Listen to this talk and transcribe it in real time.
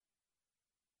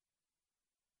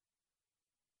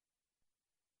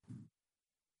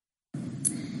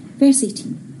Verse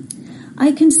 18.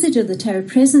 I consider that our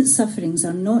present sufferings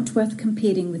are not worth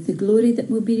comparing with the glory that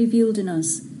will be revealed in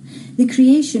us. The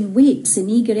creation waits in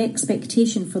eager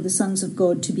expectation for the sons of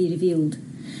God to be revealed.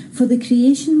 For the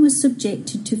creation was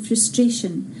subjected to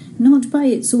frustration, not by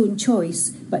its own choice,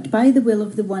 but by the will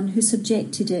of the one who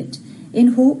subjected it, in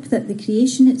hope that the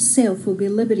creation itself will be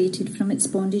liberated from its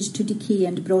bondage to decay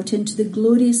and brought into the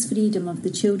glorious freedom of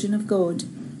the children of God.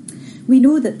 We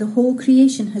know that the whole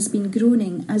creation has been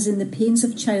groaning as in the pains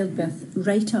of childbirth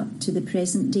right up to the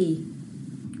present day.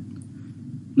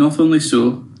 Not only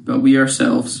so, but we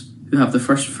ourselves, who have the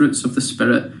first fruits of the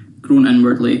Spirit, groan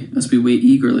inwardly as we wait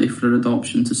eagerly for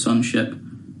adoption to sonship,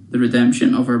 the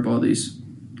redemption of our bodies.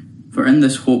 For in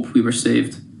this hope we were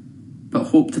saved. But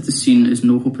hope that is seen is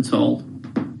no hope at all.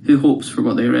 Who hopes for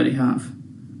what they already have?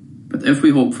 But if we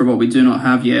hope for what we do not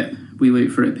have yet, we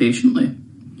wait for it patiently.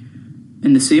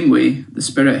 In the same way, the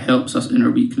Spirit helps us in our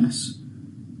weakness.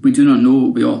 We do not know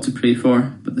what we ought to pray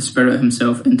for, but the Spirit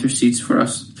himself intercedes for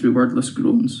us through wordless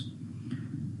groans.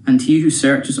 And he who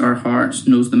searches our hearts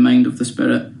knows the mind of the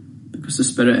Spirit, because the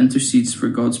Spirit intercedes for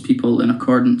God's people in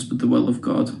accordance with the will of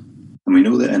God. And we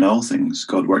know that in all things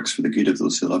God works for the good of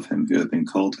those who love him, who have been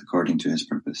called according to his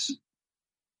purpose.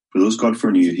 For those God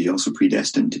foreknew, he also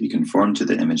predestined to be conformed to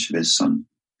the image of his Son,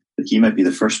 that he might be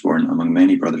the firstborn among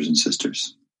many brothers and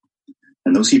sisters.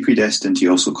 And those he predestined, he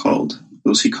also called.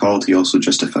 Those he called, he also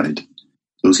justified.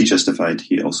 Those he justified,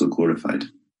 he also glorified.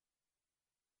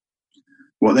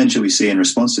 What then shall we say in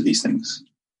response to these things?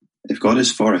 If God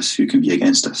is for us, who can be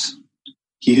against us?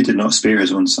 He who did not spare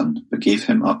his own Son, but gave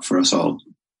him up for us all,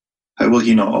 how will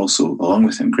he not also, along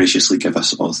with him, graciously give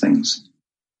us all things?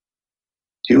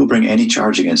 Who will bring any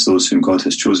charge against those whom God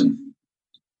has chosen?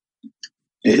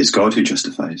 It is God who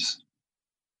justifies.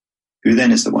 Who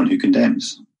then is the one who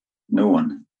condemns? No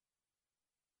one.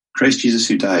 Christ Jesus,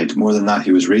 who died, more than that,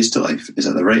 who was raised to life, is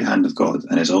at the right hand of God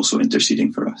and is also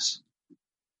interceding for us.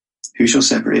 Who shall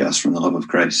separate us from the love of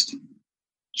Christ?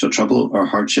 Shall trouble or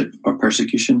hardship or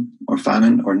persecution or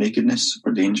famine or nakedness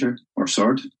or danger or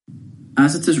sword?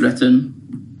 As it is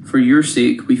written, for your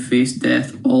sake we face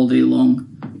death all day long.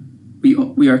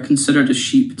 We are considered as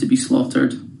sheep to be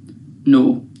slaughtered.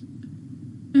 No,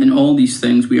 in all these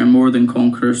things we are more than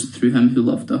conquerors through him who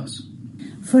loved us.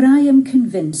 For I am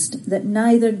convinced that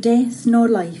neither death nor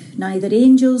life, neither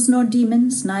angels nor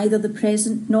demons, neither the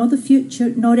present nor the future,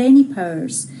 nor any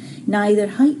powers, neither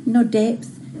height nor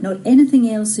depth, nor anything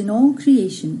else in all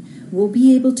creation will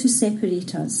be able to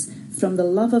separate us from the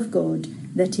love of God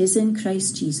that is in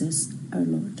Christ Jesus our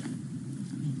Lord.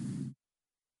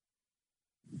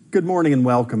 Good morning and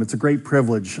welcome. It's a great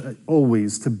privilege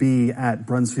always to be at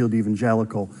Brunsfield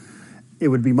Evangelical. It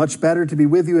would be much better to be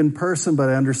with you in person, but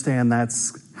I understand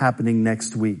that's happening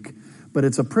next week. But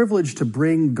it's a privilege to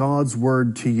bring God's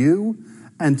word to you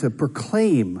and to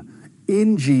proclaim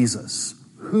in Jesus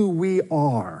who we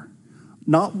are.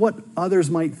 Not what others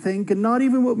might think and not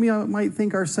even what we might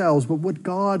think ourselves, but what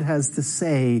God has to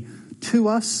say to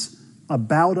us,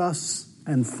 about us,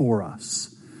 and for us.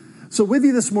 So with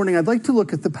you this morning, I'd like to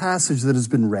look at the passage that has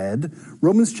been read,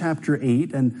 Romans chapter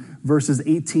 8 and verses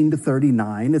 18 to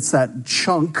 39. It's that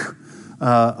chunk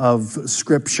of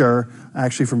Scripture,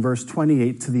 actually from verse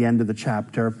 28 to the end of the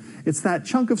chapter. It's that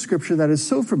chunk of Scripture that is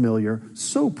so familiar,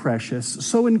 so precious,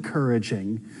 so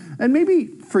encouraging. And maybe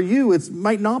for you, it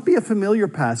might not be a familiar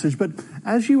passage, but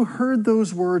as you heard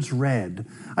those words read,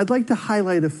 I'd like to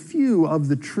highlight a few of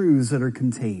the truths that are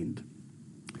contained.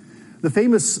 The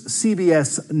famous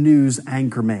CBS News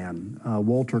anchorman,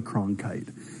 Walter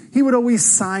Cronkite, he would always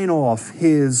sign off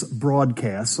his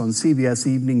broadcasts on CBS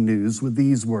Evening News with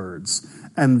these words,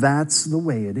 and that's the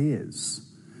way it is.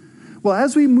 Well,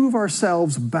 as we move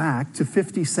ourselves back to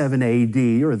 57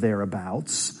 AD or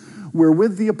thereabouts, we're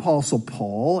with the Apostle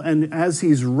Paul, and as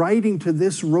he's writing to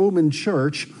this Roman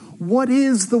church, what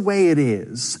is the way it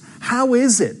is? How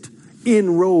is it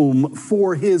in Rome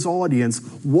for his audience?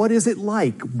 What is it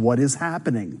like? What is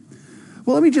happening?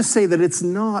 Well, let me just say that it's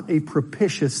not a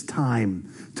propitious time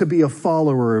to be a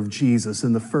follower of Jesus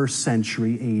in the first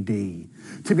century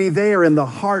AD. To be there in the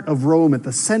heart of Rome, at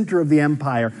the center of the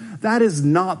empire, that is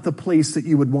not the place that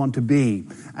you would want to be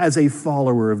as a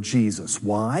follower of Jesus.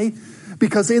 Why?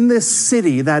 Because in this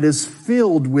city that is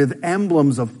filled with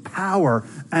emblems of power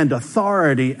and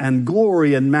authority and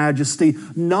glory and majesty,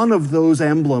 none of those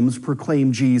emblems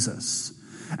proclaim Jesus.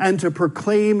 And to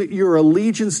proclaim your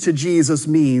allegiance to Jesus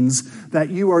means that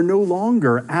you are no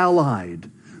longer allied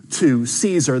to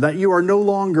Caesar, that you are no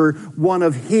longer one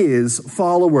of his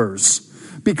followers,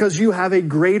 because you have a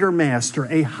greater master,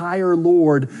 a higher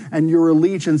Lord, and your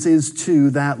allegiance is to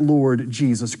that Lord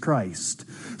Jesus Christ.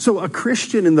 So a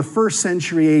Christian in the first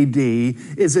century AD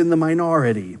is in the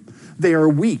minority. They are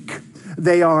weak.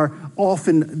 They are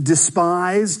often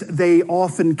despised. They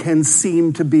often can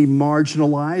seem to be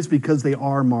marginalized because they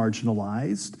are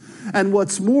marginalized. And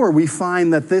what's more, we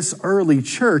find that this early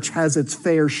church has its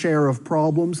fair share of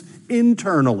problems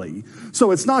internally. So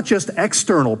it's not just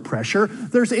external pressure,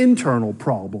 there's internal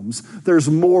problems. There's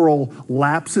moral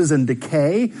lapses and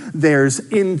decay. There's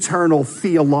internal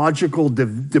theological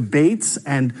debates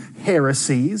and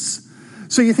heresies.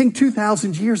 So you think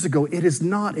 2,000 years ago, it is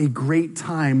not a great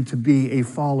time to be a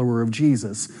follower of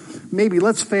Jesus. Maybe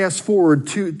let's fast forward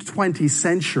to 20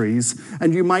 centuries,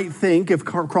 and you might think, if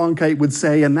Cronkite would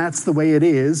say, and that's the way it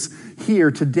is, here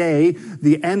today,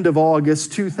 the end of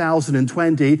August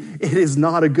 2020, it is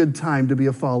not a good time to be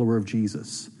a follower of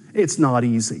Jesus. It's not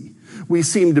easy. We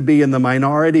seem to be in the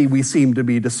minority. We seem to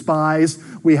be despised.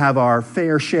 We have our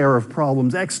fair share of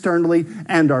problems externally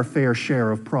and our fair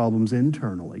share of problems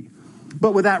internally.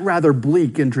 But with that rather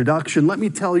bleak introduction, let me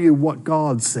tell you what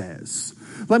God says.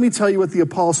 Let me tell you what the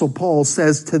Apostle Paul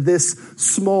says to this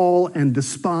small and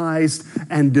despised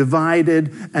and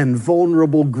divided and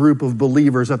vulnerable group of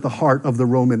believers at the heart of the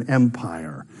Roman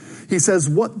Empire. He says,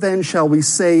 "What then shall we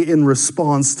say in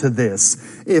response to this?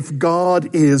 If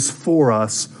God is for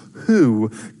us,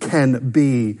 who can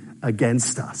be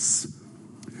against us?"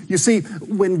 You see,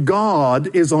 when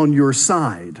God is on your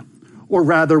side, or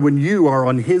rather when you are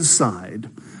on his side,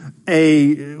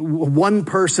 one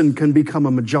person can become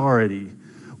a majority.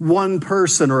 One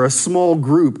person or a small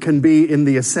group can be in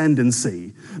the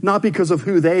ascendancy, not because of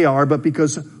who they are, but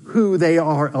because who they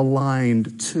are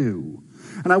aligned to.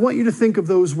 And I want you to think of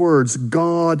those words,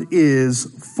 God is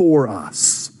for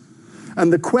us.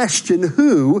 And the question,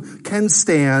 who can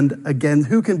stand against,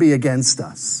 who can be against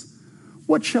us?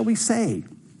 What shall we say?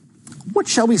 What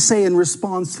shall we say in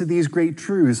response to these great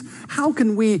truths? How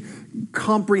can we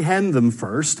comprehend them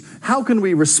first? How can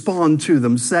we respond to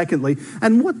them secondly?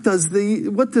 And what does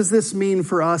this mean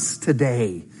for us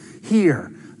today?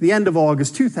 Here, the end of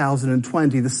August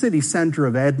 2020, the city center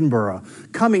of Edinburgh,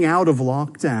 coming out of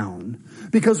lockdown,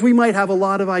 because we might have a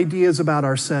lot of ideas about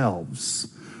ourselves.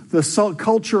 The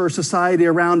culture or society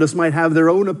around us might have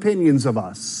their own opinions of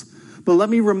us. But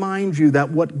let me remind you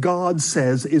that what God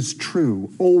says is true,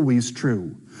 always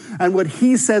true. And what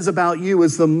he says about you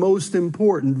is the most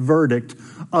important verdict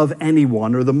of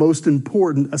anyone, or the most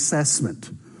important assessment.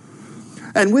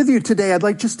 And with you today, I'd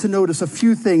like just to notice a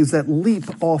few things that leap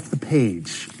off the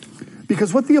page.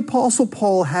 Because what the Apostle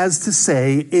Paul has to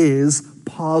say is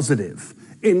positive,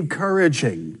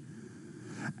 encouraging.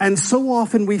 And so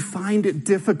often we find it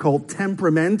difficult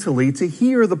temperamentally to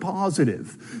hear the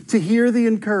positive, to hear the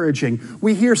encouraging.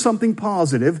 We hear something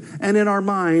positive, and in our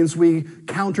minds we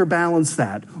counterbalance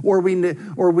that, or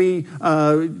we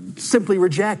simply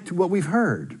reject what we've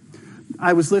heard.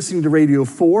 I was listening to Radio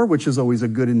 4, which is always a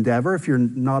good endeavor. If you're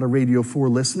not a Radio 4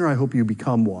 listener, I hope you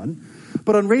become one.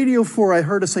 But on Radio 4, I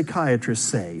heard a psychiatrist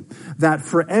say that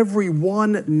for every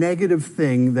one negative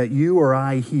thing that you or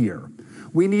I hear,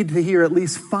 we need to hear at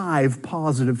least 5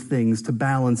 positive things to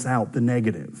balance out the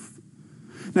negative.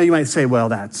 Now you might say, well,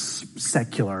 that's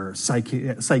secular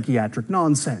psychiatric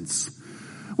nonsense.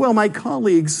 Well, my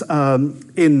colleagues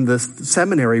in the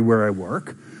seminary where I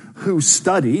work, who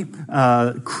study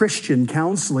Christian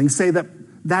counseling, say that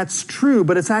that's true,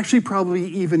 but it's actually probably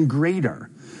even greater.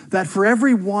 That for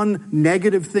every one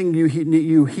negative thing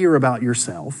you hear about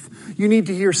yourself, you need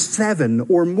to hear 7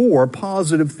 or more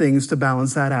positive things to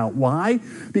balance that out. Why?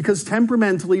 Because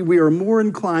temperamentally, we are more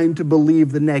inclined to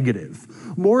believe the negative,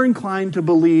 more inclined to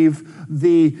believe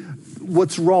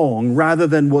what's wrong rather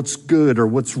than what's good or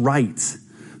what's right.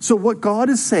 So what God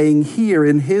is saying here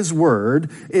in his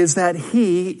word is that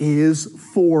he is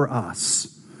for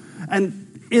us.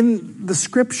 And in the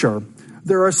scripture,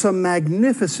 there are some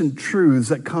magnificent truths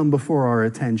that come before our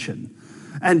attention.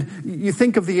 And you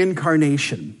think of the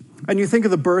incarnation, and you think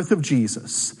of the birth of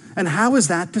Jesus. And how is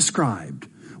that described?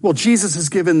 Well, Jesus is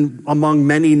given among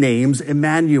many names,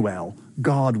 Emmanuel,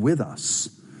 God with us.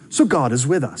 So God is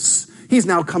with us. He's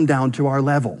now come down to our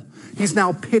level. He's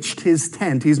now pitched his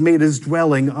tent. He's made his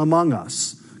dwelling among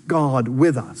us. God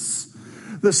with us.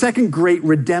 The second great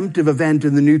redemptive event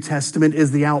in the New Testament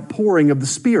is the outpouring of the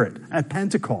Spirit at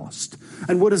Pentecost.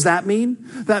 And what does that mean?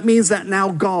 That means that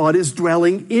now God is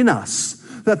dwelling in us,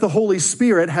 that the Holy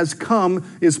Spirit has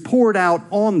come, is poured out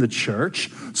on the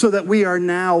church, so that we are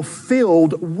now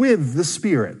filled with the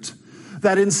Spirit.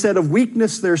 That instead of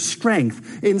weakness, there's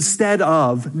strength. Instead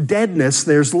of deadness,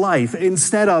 there's life.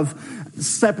 Instead of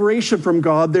separation from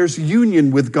God, there's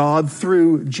union with God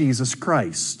through Jesus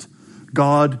Christ.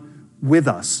 God with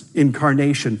us,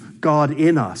 incarnation, God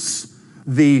in us,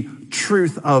 the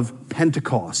truth of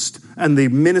Pentecost and the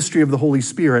ministry of the Holy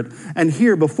Spirit, and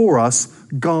here before us,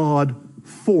 God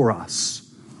for us.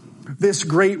 This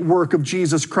great work of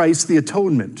Jesus Christ, the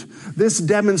atonement, this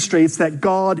demonstrates that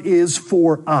God is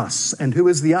for us. And who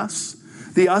is the us?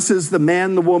 The us is the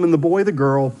man, the woman, the boy, the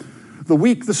girl, the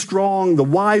weak, the strong, the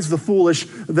wise, the foolish,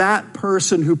 that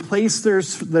person who placed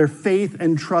their faith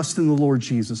and trust in the Lord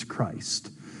Jesus Christ.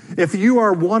 If you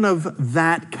are one of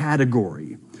that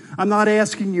category, I'm not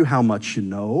asking you how much you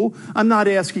know. I'm not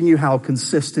asking you how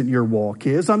consistent your walk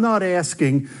is. I'm not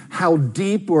asking how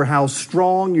deep or how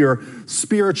strong your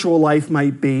spiritual life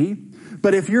might be.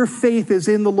 But if your faith is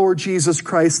in the Lord Jesus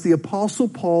Christ, the Apostle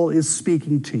Paul is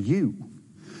speaking to you.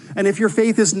 And if your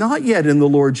faith is not yet in the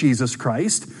Lord Jesus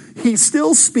Christ, he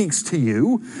still speaks to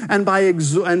you. And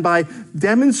by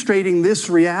demonstrating this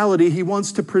reality, he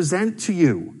wants to present to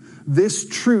you this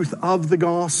truth of the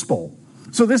gospel.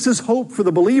 So this is hope for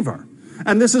the believer,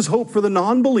 and this is hope for the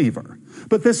non-believer.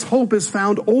 But this hope is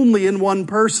found only in one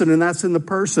person, and that's in the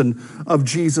person of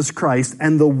Jesus Christ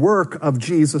and the work of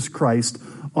Jesus Christ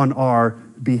on our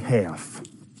behalf.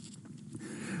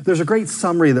 There's a great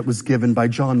summary that was given by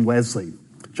John Wesley.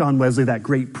 John Wesley, that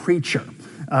great preacher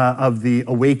of the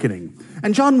awakening.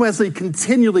 And John Wesley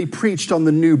continually preached on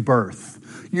the new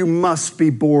birth. You must be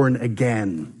born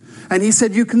again. And he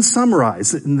said you can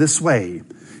summarize it in this way.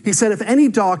 He said, if any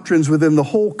doctrines within the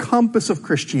whole compass of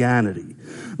Christianity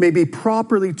may be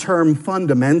properly termed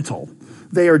fundamental,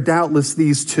 they are doubtless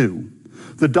these two: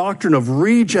 the doctrine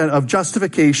of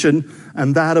justification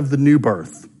and that of the new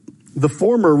birth. The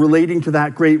former relating to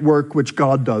that great work which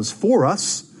God does for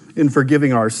us in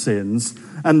forgiving our sins,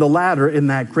 and the latter in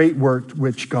that great work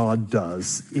which God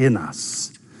does in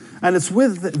us. And it's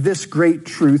with this great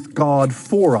truth, God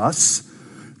for us,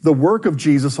 the work of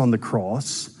Jesus on the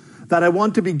cross, that I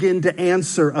want to begin to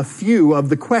answer a few of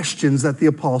the questions that the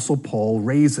Apostle Paul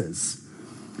raises.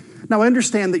 Now, I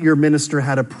understand that your minister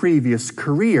had a previous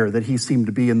career, that he seemed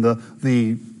to be in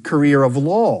the career of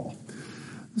law.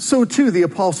 So, too, the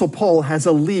Apostle Paul has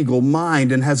a legal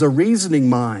mind and has a reasoning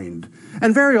mind.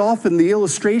 And very often, the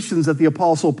illustrations that the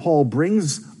Apostle Paul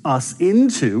brings us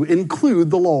into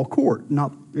include the law court,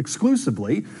 not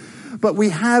exclusively. But we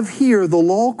have here the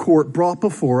law court brought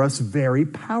before us very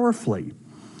powerfully.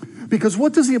 Because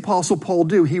what does the Apostle Paul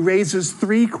do? He raises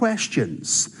three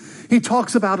questions. He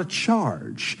talks about a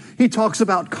charge, he talks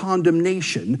about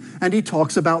condemnation, and he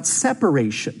talks about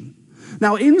separation.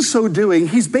 Now, in so doing,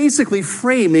 he's basically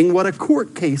framing what a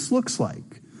court case looks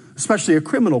like, especially a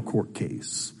criminal court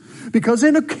case. Because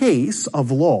in a case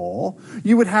of law,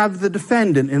 you would have the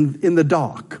defendant in the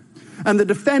dock. And the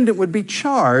defendant would be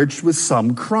charged with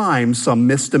some crime, some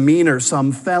misdemeanor,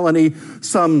 some felony,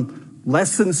 some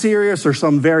less than serious or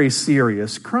some very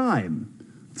serious crime.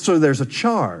 So there's a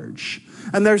charge.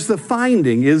 And there's the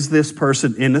finding. Is this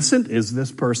person innocent? Is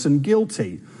this person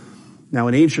guilty? Now,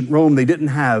 in ancient Rome, they didn't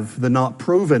have the not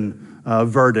proven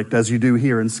verdict as you do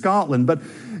here in Scotland. But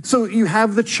so you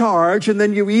have the charge, and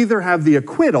then you either have the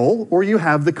acquittal or you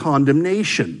have the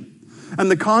condemnation. And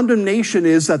the condemnation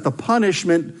is that the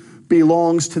punishment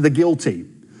belongs to the guilty.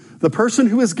 The person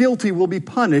who is guilty will be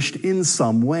punished in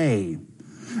some way.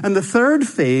 And the third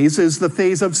phase is the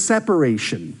phase of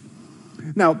separation.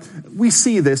 Now, we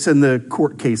see this in the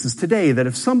court cases today, that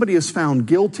if somebody is found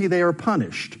guilty, they are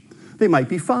punished. They might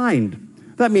be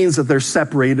fined. That means that they're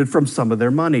separated from some of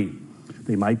their money.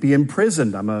 They might be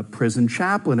imprisoned. I'm a prison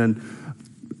chaplain, and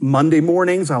Monday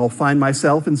mornings I'll find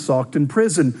myself in Saucton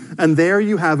Prison. And there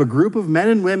you have a group of men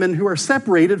and women who are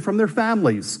separated from their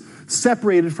families,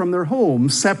 separated from their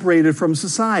homes, separated from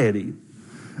society.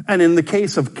 And in the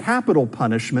case of capital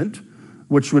punishment,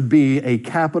 which would be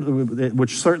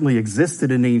which certainly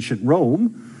existed in ancient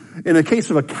Rome, in a case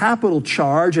of a capital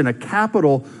charge and a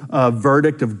capital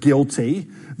verdict of guilty,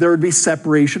 there would be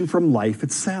separation from life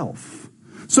itself.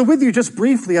 So with you, just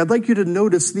briefly, I'd like you to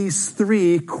notice these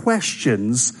three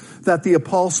questions that the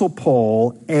Apostle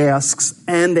Paul asks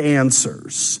and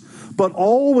answers, but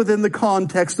all within the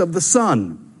context of the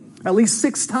Son. At least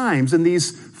 6 times in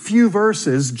these few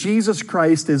verses, Jesus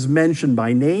Christ is mentioned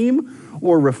by name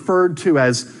or referred to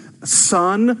as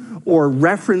Son or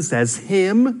referenced as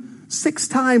Him 6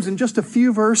 times in just a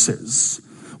few verses,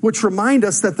 which remind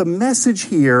us that the message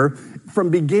here from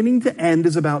beginning to end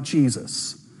is about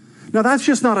Jesus. Now, that's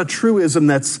just not a truism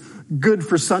that's good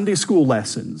for Sunday school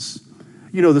lessons.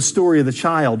 You know, the story of the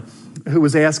child who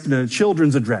was asked in a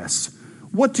children's address,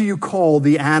 what do you call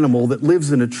the animal that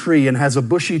lives in a tree and has a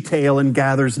bushy tail and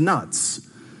gathers nuts?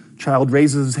 Child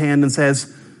raises his hand and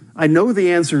says, I know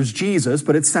the answer is Jesus,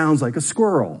 but it sounds like a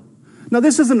squirrel. Now,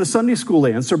 this isn't a Sunday school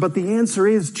answer, but the answer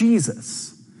is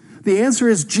Jesus. The answer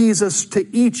is Jesus to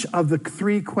each of the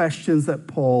three questions that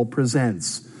Paul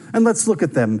presents. And let's look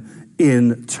at them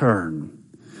in turn.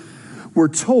 We're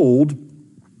told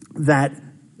that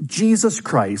Jesus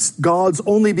Christ, God's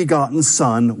only begotten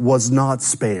Son, was not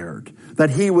spared,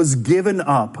 that he was given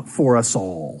up for us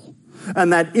all.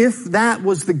 And that if that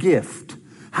was the gift,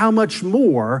 how much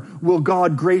more will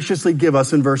God graciously give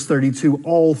us, in verse 32,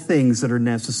 all things that are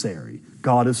necessary?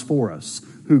 God is for us.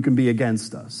 Who can be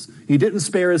against us? He didn't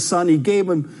spare his Son. He gave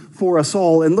him for us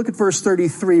all. And look at verse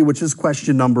 33, which is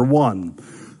question number 1.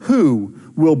 Who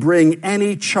will bring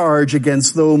any charge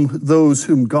against those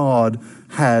whom God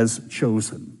has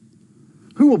chosen?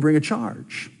 Who will bring a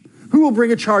charge? Who will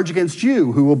bring a charge against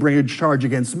you? Who will bring a charge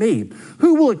against me?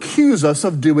 Who will accuse us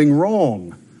of doing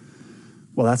wrong?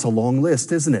 Well, that's a long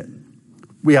list, isn't it?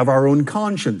 We have our own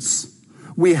conscience.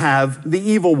 We have the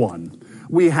evil one.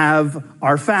 We have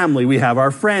our family. We have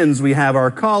our friends. We have our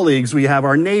colleagues. We have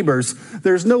our neighbors.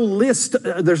 There's no list.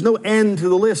 There's no end to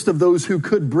the list of those who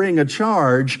could bring a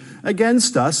charge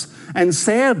against us. And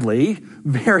sadly,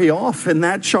 very often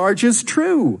that charge is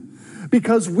true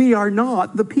because we are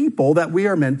not the people that we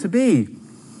are meant to be.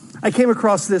 I came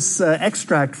across this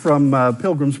extract from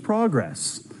Pilgrim's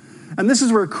Progress. And this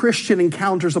is where a Christian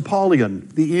encounters Apollyon,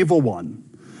 the evil one.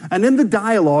 And in the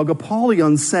dialogue,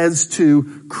 Apollyon says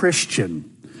to Christian,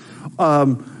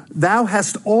 thou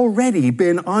hast already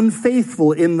been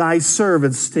unfaithful in thy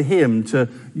service to him, to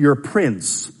your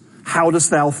prince. How dost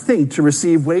thou think to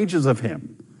receive wages of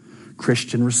him?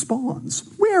 Christian responds,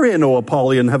 wherein, O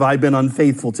Apollyon, have I been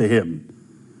unfaithful to him?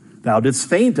 Thou didst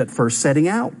faint at first setting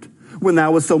out, when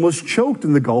thou wast almost choked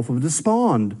in the gulf of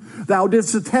despond. Thou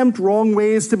didst attempt wrong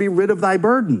ways to be rid of thy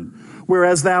burden,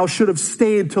 whereas thou should have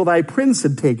stayed till thy prince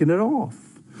had taken it off.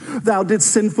 Thou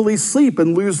didst sinfully sleep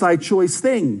and lose thy choice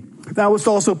thing. Thou wast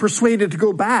also persuaded to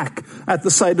go back at the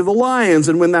sight of the lions,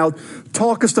 and when thou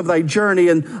talkest of thy journey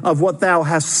and of what thou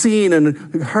hast seen and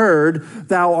heard,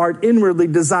 thou art inwardly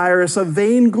desirous of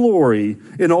vain glory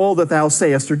in all that thou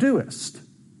sayest or doest.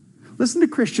 Listen to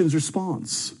Christian's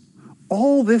response.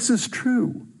 All this is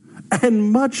true,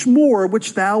 and much more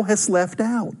which thou hast left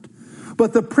out.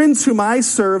 But the prince whom I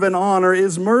serve and honor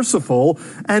is merciful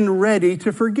and ready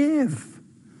to forgive.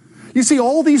 You see,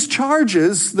 all these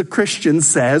charges, the Christian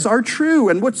says, are true.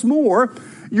 And what's more,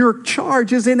 your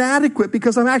charge is inadequate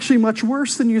because I'm actually much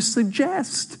worse than you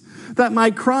suggest. That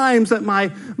my crimes, that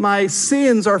my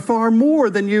sins are far more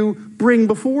than you bring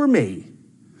before me.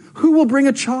 Who will bring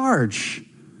a charge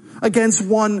against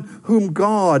one whom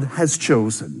God has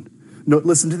chosen? No,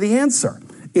 listen to the answer.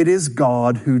 It is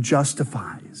God who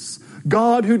justifies.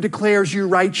 God who declares you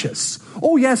righteous.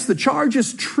 Oh yes, the charge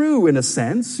is true in a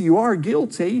sense. You are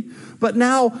guilty. But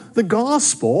now the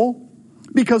gospel,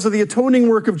 because of the atoning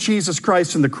work of Jesus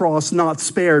Christ on the cross, not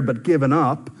spared but given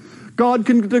up, God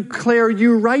can declare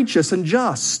you righteous and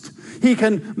just. He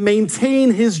can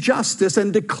maintain his justice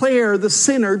and declare the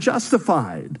sinner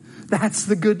justified. That's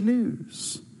the good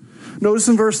news. Notice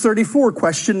in verse 34,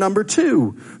 question number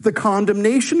 2, the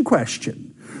condemnation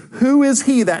question. Who is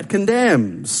he that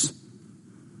condemns?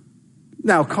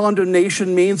 Now,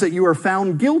 condemnation means that you are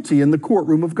found guilty in the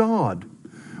courtroom of God.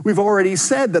 We've already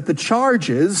said that the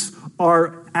charges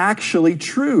are actually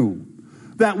true.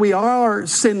 That we are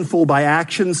sinful by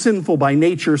action, sinful by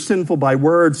nature, sinful by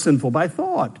word, sinful by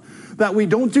thought. That we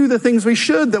don't do the things we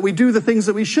should, that we do the things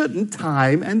that we shouldn't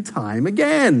time and time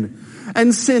again.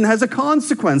 And sin has a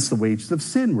consequence. The wages of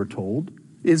sin, we're told,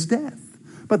 is death.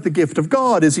 But the gift of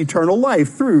God is eternal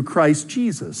life through Christ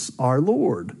Jesus, our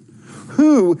Lord.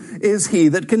 Who is he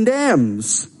that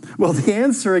condemns? Well, the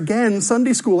answer again,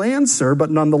 Sunday school answer,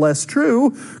 but nonetheless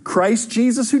true, Christ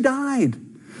Jesus who died.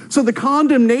 So the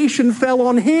condemnation fell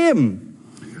on him,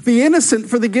 the innocent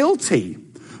for the guilty,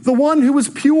 the one who was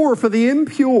pure for the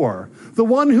impure, the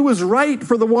one who was right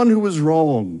for the one who was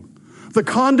wrong. The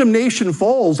condemnation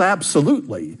falls,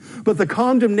 absolutely, but the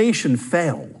condemnation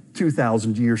fell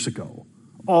 2,000 years ago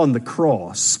on the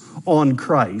cross, on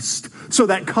Christ, so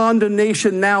that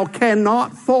condemnation now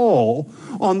cannot fall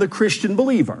on the Christian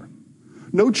believer.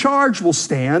 No charge will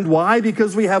stand. Why?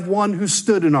 Because we have one who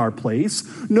stood in our place.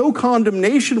 No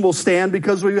condemnation will stand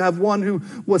because we have one who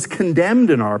was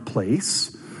condemned in our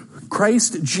place.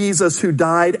 Christ Jesus who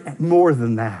died more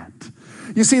than that.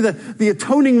 You see, the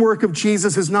atoning work of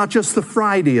Jesus is not just the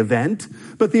Friday event,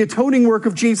 but the atoning work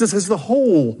of Jesus is the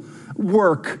whole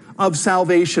work of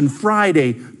salvation,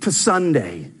 Friday to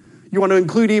Sunday. You want to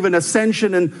include even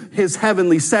ascension and his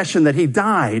heavenly session, that he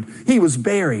died, he was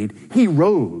buried, he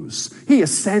rose, he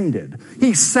ascended,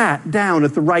 he sat down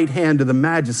at the right hand of the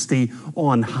majesty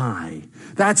on high.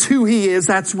 That's who he is,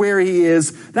 that's where he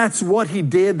is, that's what he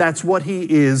did, that's what he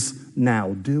is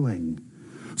now doing.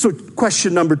 So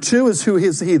question number 2 is, who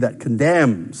is he that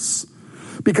condemns?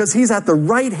 Because he's at the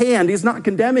right hand, he's not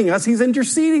condemning us, he's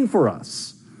interceding for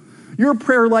us. Your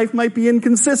prayer life might be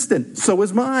inconsistent, so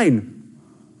is mine.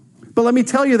 But let me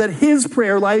tell you that his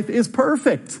prayer life is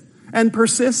perfect and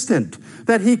persistent,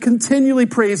 that he continually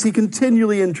prays, he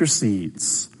continually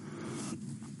intercedes.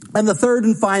 And the third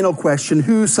and final question,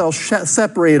 who shall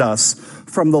separate us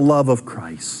from the love of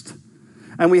Christ?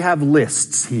 And we have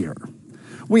lists here.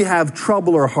 We have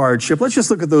trouble or hardship. Let's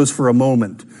just look at those for a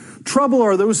moment. Trouble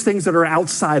are those things that are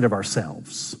outside of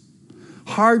ourselves.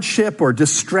 Hardship or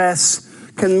distress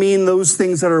can mean those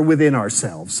things that are within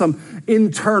ourselves, some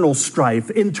internal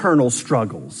strife, internal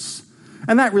struggles.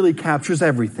 And that really captures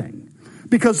everything,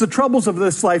 because the troubles of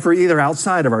this life are either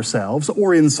outside of ourselves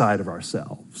or inside of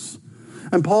ourselves.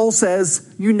 And Paul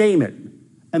says, you name it,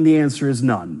 and the answer is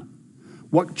none.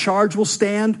 What charge will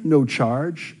stand? No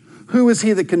charge. Who is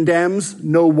he that condemns?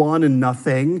 No one and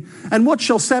nothing. And what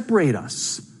shall separate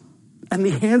us? And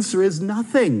the answer is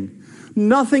nothing.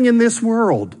 Nothing in this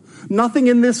world. Nothing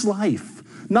in this life.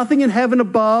 Nothing in heaven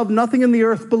above, nothing in the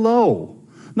earth below.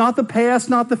 Not the past,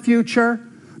 not the future,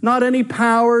 not any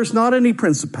powers, not any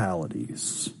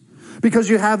principalities. Because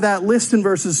you have that list in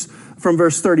from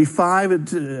verse 35,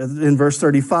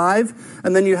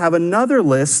 and then you have another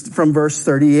list from verse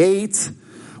 38,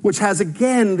 which has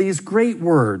again these great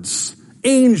words: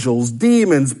 angels,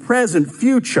 demons, present,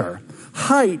 future,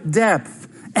 height, depth,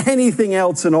 anything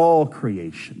else in all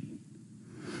creation.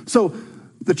 So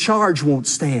the charge won't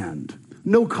stand.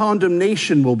 No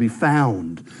condemnation will be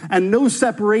found, and no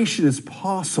separation is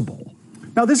possible.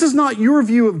 Now, this is not your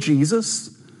view of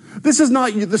Jesus. This is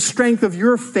not the strength of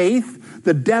your faith,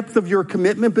 the depth of your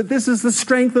commitment, but this is the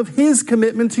strength of his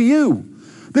commitment to you.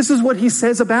 This is what he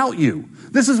says about you.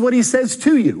 This is what he says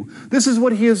to you. This is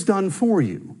what he has done for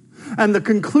you. And the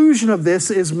conclusion of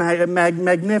this is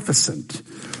magnificent,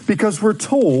 because we're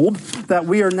told that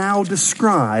we are now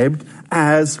described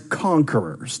as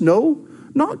conquerors. No,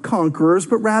 not conquerors,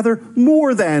 but rather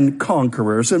more than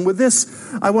conquerors. And with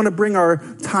this, I want to bring our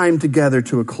time together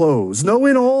to a close. No,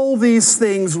 in all these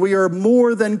things, we are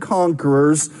more than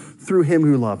conquerors through him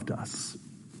who loved us.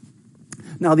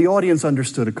 Now, the audience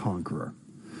understood a conqueror.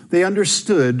 They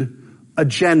understood a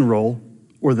general,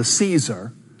 or the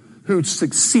Caesar, who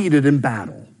succeeded in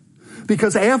battle.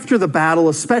 Because after the battle,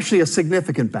 especially a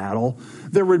significant battle,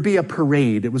 there would be a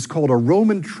parade. It was called a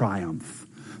Roman triumph.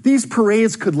 These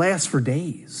parades could last for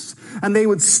days, and they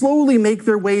would slowly make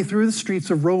their way through the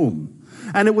streets of Rome.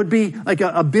 And it would be like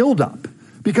a buildup,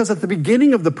 because at the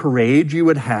beginning of the parade, you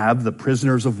would have the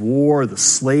prisoners of war, the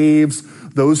slaves,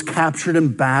 those captured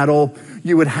in battle.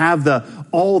 You would have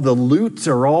all the loot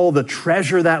or all the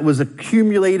treasure that was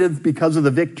accumulated because of the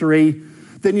victory.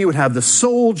 Then you would have the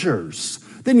soldiers.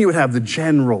 Then you would have the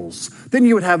generals. Then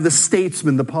you would have the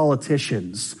statesmen, the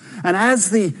politicians. And as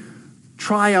the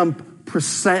triumph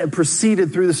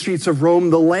proceeded through the streets of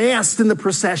Rome, the last in the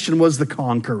procession was the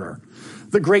conqueror,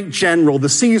 the great general, the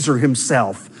Caesar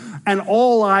himself, and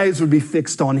all eyes would be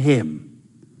fixed on him.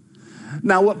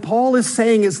 Now, what Paul is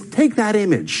saying is, take that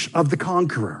image of the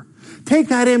conqueror, take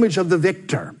that image of the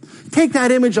victor, take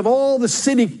that image of all the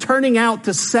city turning out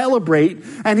to celebrate,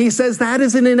 and he says that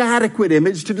is an inadequate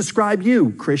image to describe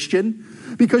you, Christian,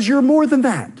 because you're more than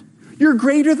that. You're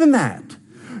greater than that.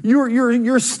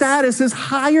 Your status is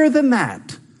higher than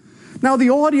that. Now, the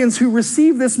audience who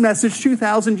received this message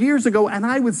 2,000 years ago, and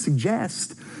I would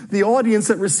suggest the audience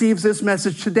that receives this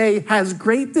message today has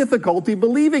great difficulty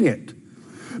believing it,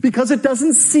 because it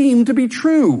doesn't seem to be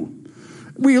true.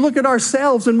 We look at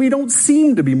ourselves and we don't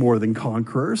seem to be more than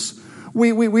conquerors.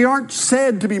 We aren't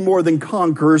said to be more than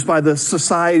conquerors by the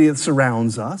society that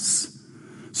surrounds us.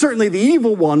 Certainly the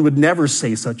evil one would never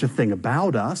say such a thing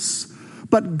about us.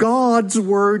 But God's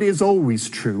word is always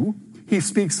true. He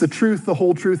speaks the truth, the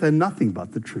whole truth, and nothing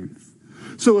but the truth.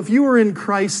 So if you are in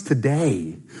Christ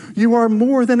today, you are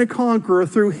more than a conqueror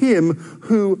through him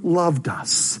who loved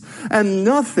us. And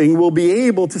nothing will be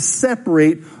able to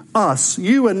separate us,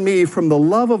 you and me, from the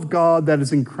love of God that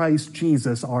is in Christ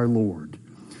Jesus our Lord.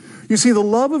 You see, the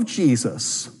love of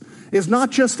Jesus is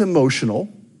not just emotional,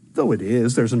 though it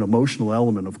is. There's an emotional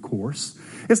element, of course.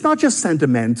 It's not just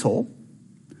sentimental,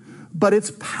 but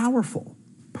it's powerful,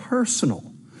 personal.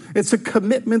 It's a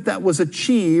commitment that was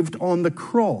achieved on the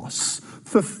cross,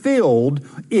 fulfilled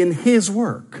in his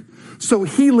work. So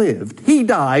he lived, he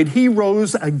died, he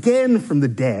rose again from the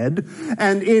dead,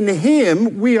 and in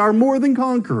him we are more than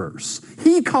conquerors.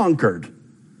 He conquered,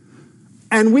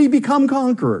 and we become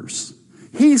conquerors.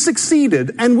 He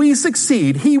succeeded, and we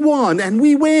succeed. He won, and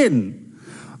we win.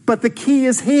 But the key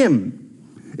is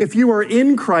him. If you are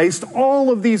in Christ, all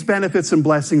of these benefits and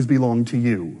blessings belong to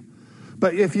you.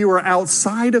 But if you are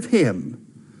outside of him,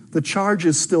 the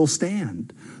charges still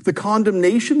stand. The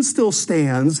condemnation still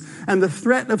stands, and the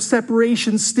threat of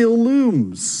separation still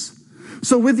looms.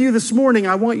 So with you this morning,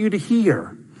 I want you to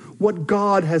hear what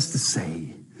God has to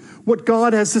say. What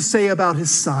God has to say about his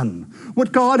Son.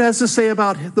 What God has to say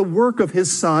about the work of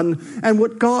his Son. And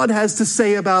what God has to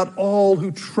say about all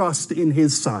who trust in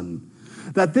his Son.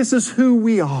 That this is who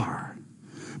we are.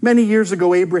 Many years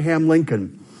ago, Abraham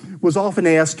Lincoln was often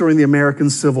asked during the American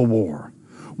Civil War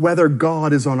whether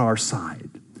God is on our side.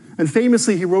 And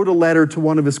famously, he wrote a letter to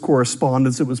one of his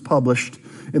correspondents. It was published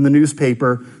in the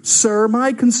newspaper. "Sir,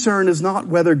 my concern is not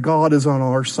whether God is on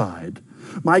our side.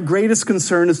 My greatest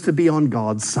concern is to be on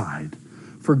God's side,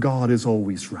 for God is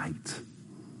always right."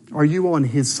 Are you on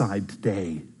his side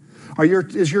today?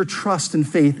 Is your trust and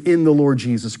faith in the Lord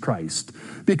Jesus Christ?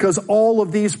 Because all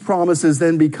of these promises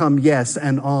then become yes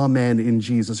and amen in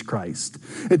Jesus Christ.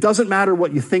 It doesn't matter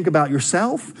what you think about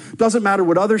yourself. It doesn't matter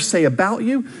what others say about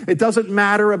you. It doesn't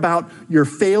matter about your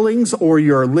failings or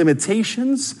your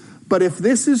limitations. But if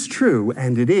this is true,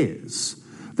 and it is,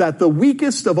 that the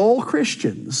weakest of all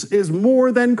Christians is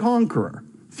more than conqueror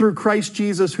through Christ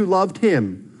Jesus, who loved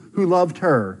him, who loved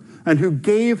her, and who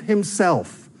gave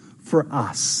himself for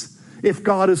us. If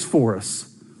God is for us,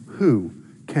 who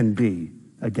can be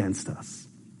against us?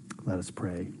 Let us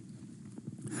pray.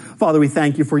 Father, we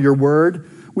thank you for your word.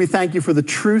 We thank you for the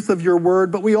truth of your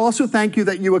word, but we also thank you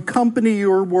that you accompany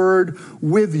your word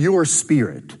with your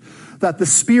Spirit, that the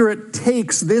Spirit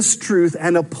takes this truth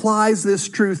and applies this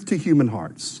truth to human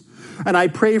hearts. And I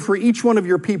pray for each one of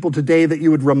your people today that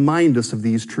you would remind us of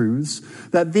these truths,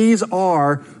 that these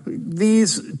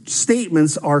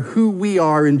statements are who we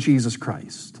are in Jesus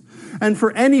Christ. And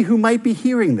for any who might be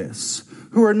hearing this,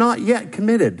 who are not yet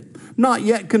committed, not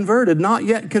yet converted, not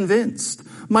yet convinced,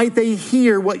 might they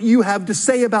hear what you have to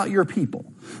say about your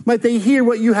people. Might they hear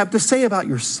what you have to say about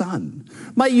your Son.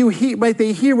 Might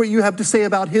they hear what you have to say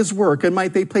about his work, and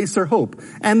might they place their hope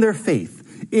and their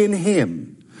faith in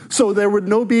him. So there would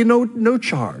be no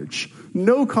charge,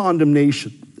 no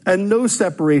condemnation, and no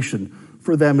separation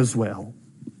for them as well.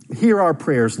 Hear our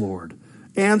prayers, Lord.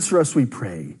 Answer us, we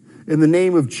pray. In the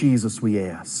name of Jesus we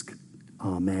ask.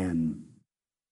 Amen.